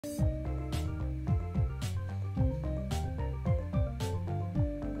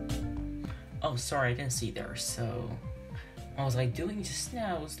Oh, sorry, I didn't see there. So, what was I doing just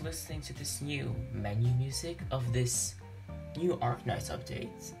now? I was listening to this new menu music of this new Arknights update.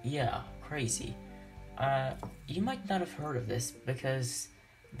 Yeah, crazy. You might not have heard of this because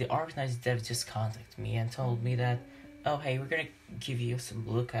the Arknights dev just contacted me and told me that, oh hey, we're gonna give you some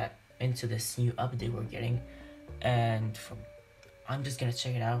look into this new update we're getting, and I'm just gonna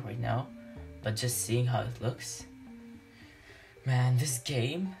check it out right now. But just seeing how it looks, man, this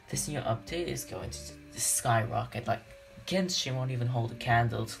new update is going to skyrocket. Like, Genshin won't even hold a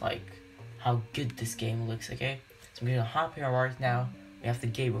candle to like how good this game looks. Okay, so I'm gonna hop here right now. We have the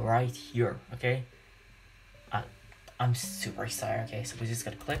game right here. Okay, I'm super excited. Okay, so we just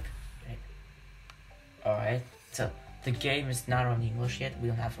gotta click. Okay. All right, so the game is not on English yet. We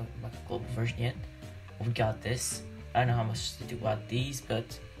don't have a global version yet. But we got this. I don't know how much to do about these,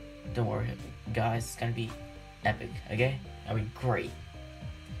 but don't worry, guys. It's gonna be epic. Okay, that'll be great.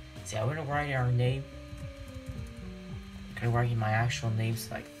 See, I'm gonna write our name. I'm gonna write in my actual name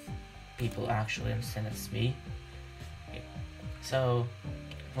so like people actually understand it's me. Okay. So,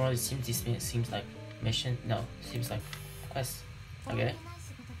 for all it seems like mission. No, seems like quest. Okay.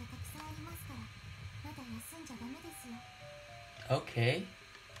 Okay.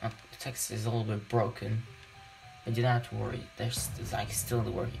 The text is a little bit broken, but you don't have to worry. There's like still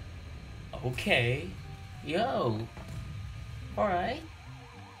working. Okay. Yo. Alright.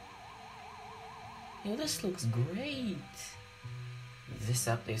 Yo, this looks great. This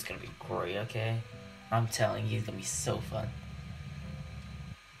update is gonna be great, okay? I'm telling you, it's gonna be so fun.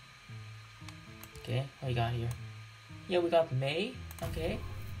 Okay, what we got here? Yeah, we got May. Okay.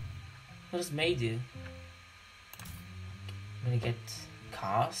 What does May do? I'm gonna get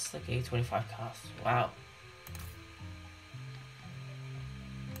cost. Okay, 25 cost. Wow.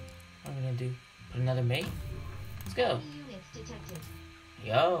 What am I gonna do? Put another May? Let's go.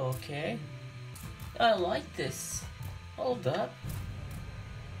 Yo, okay. I like this. Hold up.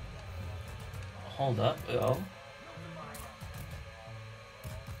 Hold up. Yo.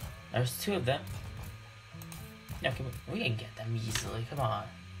 There's two of them. No, we can get them easily. Come on.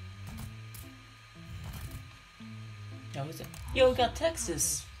 No, who's it? Yo, we got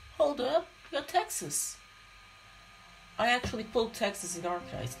Texas. Hold up. We got Texas. I actually pulled Texas in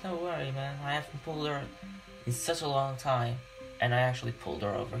Arknights. No worry, man. I haven't pulled her in such a long time. And I actually pulled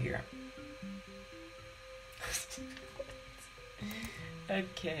her over here.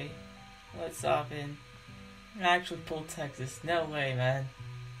 Okay. Let's hop in. I actually pulled Texas. No way, man.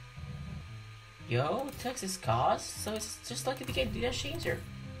 Yo, Texas cost? So it's just like if you get DEVS changer.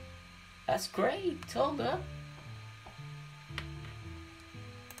 That's great. Hold up.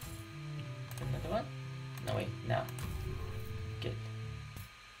 Another one? No, wait. No. Good.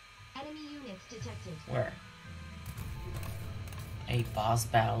 Enemy units detected. Where? A boss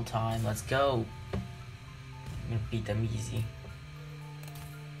battle time. Let's go. I'm gonna beat them easy.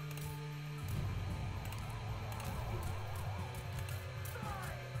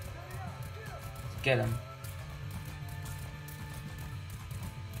 Get him.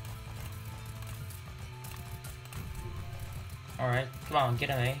 Alright, come on,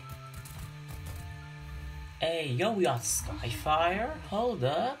 get him, eh? Hey, yo, we got Skyfire? Hold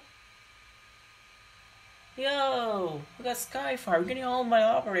up. Yo, we got Skyfire. We're getting all my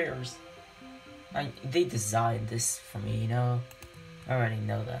operators. They designed this for me, you know? I already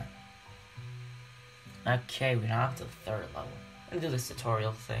know that. Okay, we're not to the 3rd level. I'm gonna do this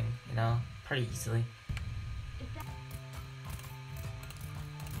tutorial thing, you know? Pretty easily.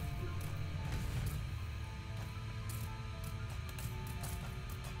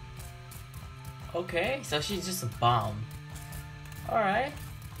 Okay, so she's just a bomb. Alright.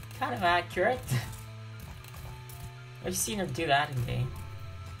 Kind of accurate. I've seen her do that in game.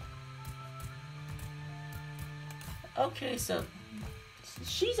 Okay, so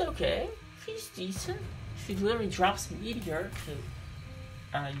she's okay. She's decent. She literally drops a meteor to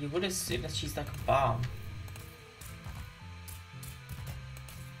you would assume that she's like a bomb.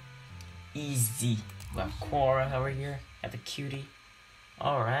 Easy. We got Quora over here. Got the cutie.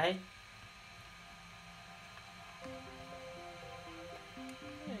 Alright.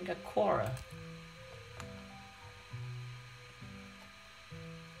 We got Quora.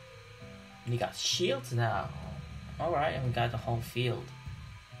 We got shields now. Alright, and we got the whole field.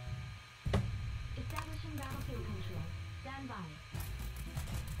 Establishing battlefield control. Stand by.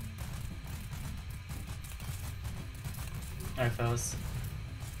 Alright, fellas.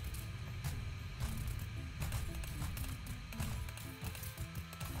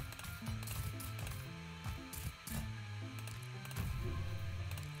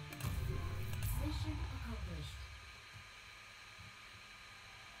 Mission accomplished.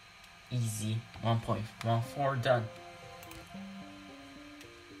 Easy. 1.14 done.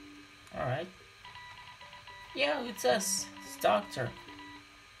 Alright. Yeah, it's us. It's Doctor.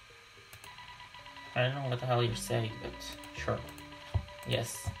 I don't know what the hell you're saying, but sure.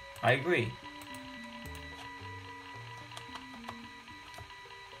 Yes, I agree.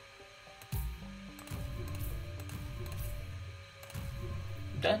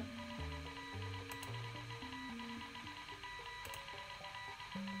 Done.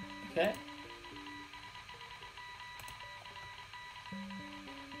 Okay.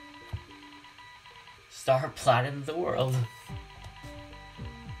 Start planning the world.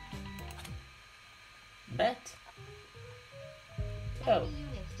 Bet. Oh. Enemy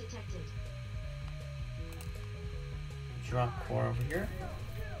units detected. Drop core over here.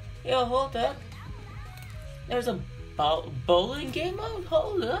 Yo, hold up. There's a bowling game mode?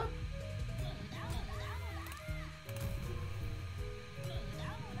 Hold up.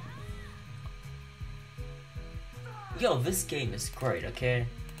 Yo, this game is great, okay?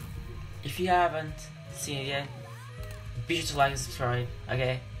 If you haven't seen it yet, be sure to like and subscribe,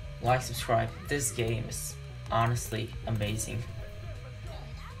 okay? Like, subscribe. This game is honestly amazing.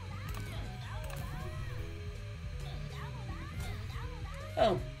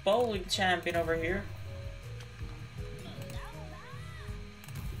 Oh, bowling champion over here.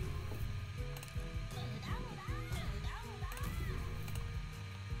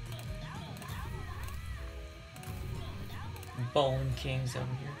 Bowling kings over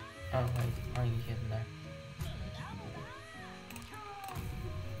here. Oh wait, I need to get in there.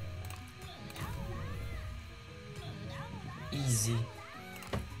 Easy.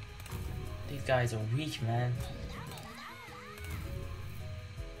 These guys are weak, man.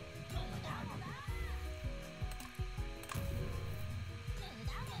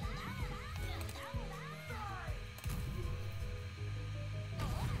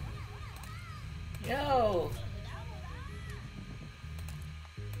 Yo!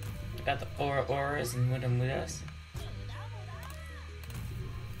 Got the auras and mudas.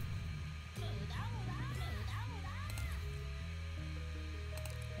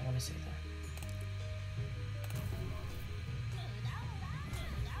 I want to say that.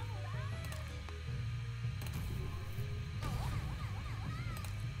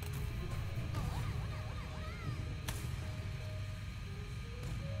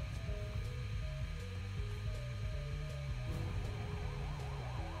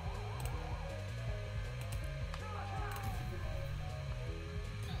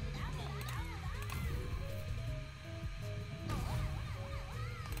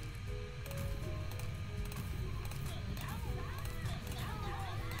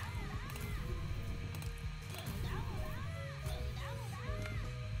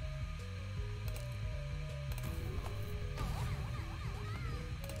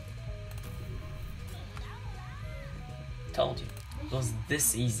 Told you. It was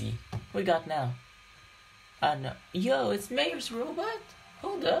this easy. What we got now? No. Yo, it's Mayor's robot?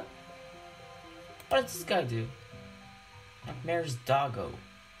 Hold up. What does this guy do? Like Mayor's doggo.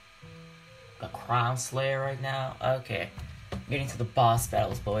 Got Crown Slayer right now. Okay. Getting to the boss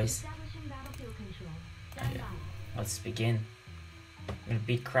battles, boys. Establishing battlefield control. Stand Okay. by. Let's begin. I'm gonna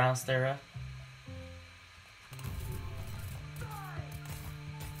beat Crown Slayer up.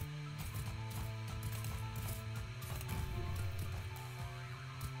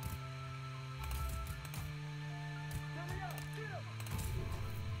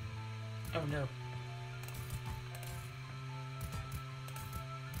 Oh no.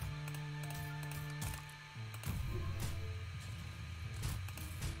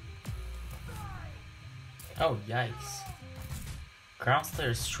 Oh, yikes. Crown Slayer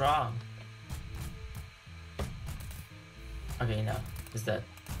is strong. Okay, no. Is that...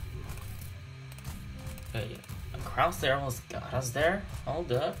 Okay, Crown Slayer almost got us there.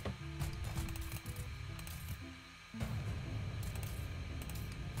 Hold up.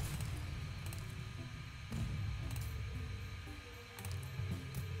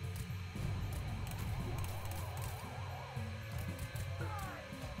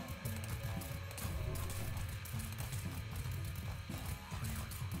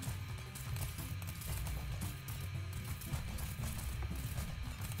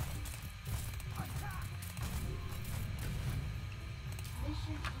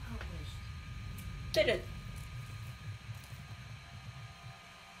 Mission accomplished. Did it.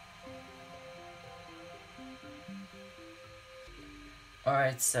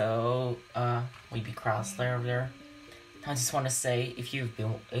 Alright, so we beat Crown Slayer over there. I just want to say, if you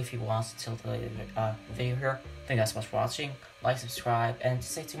want to tilt the video here, thank you guys so much for watching. Like, subscribe, and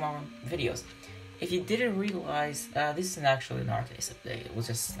stay tuned for more videos. if you didn't realize, this isn't actually an Arknights update. It was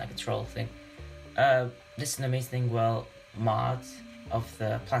just like a troll thing. This is an amazing, mod of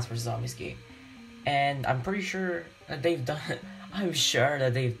the Plants vs Zombies game, and I'm pretty sure that they've done. I'm sure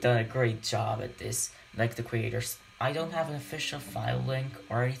that they've done a great job at this. Like the creators, I don't have an official file link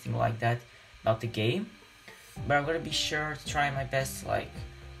or anything like that about the game, but I'm gonna be sure to try my best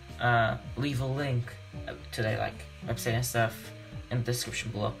to leave a link to their website and stuff in the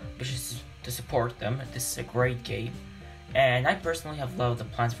description below, which is to support them. This is a great game, and I personally have loved the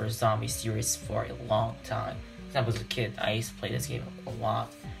Plants vs Zombies series for a long time. Since I was a kid, I used to play this game a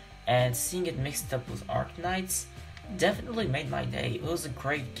lot, and seeing it mixed up with Arknights definitely made my day. It was a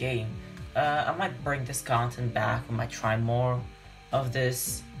great game. I might bring this content back. I might try more of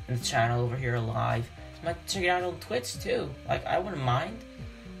this in the channel over here live. I might check it out on Twitch too. I wouldn't mind.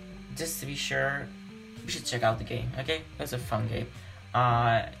 Just to be sure, you should check out the game, okay? It was a fun game.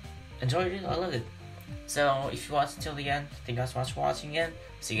 Enjoyed it, I loved it. So, if you watched until the end, thank you guys so much for watching again.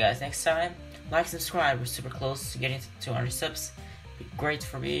 See you guys next time. Like, subscribe, we're super close to getting to 200 subs. It'd be great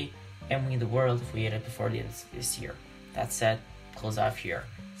for me and we in the world if we hit it before the end of this year. That said, close off here.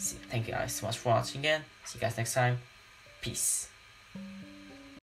 Thank you guys so much for watching again. See you guys next time. Peace.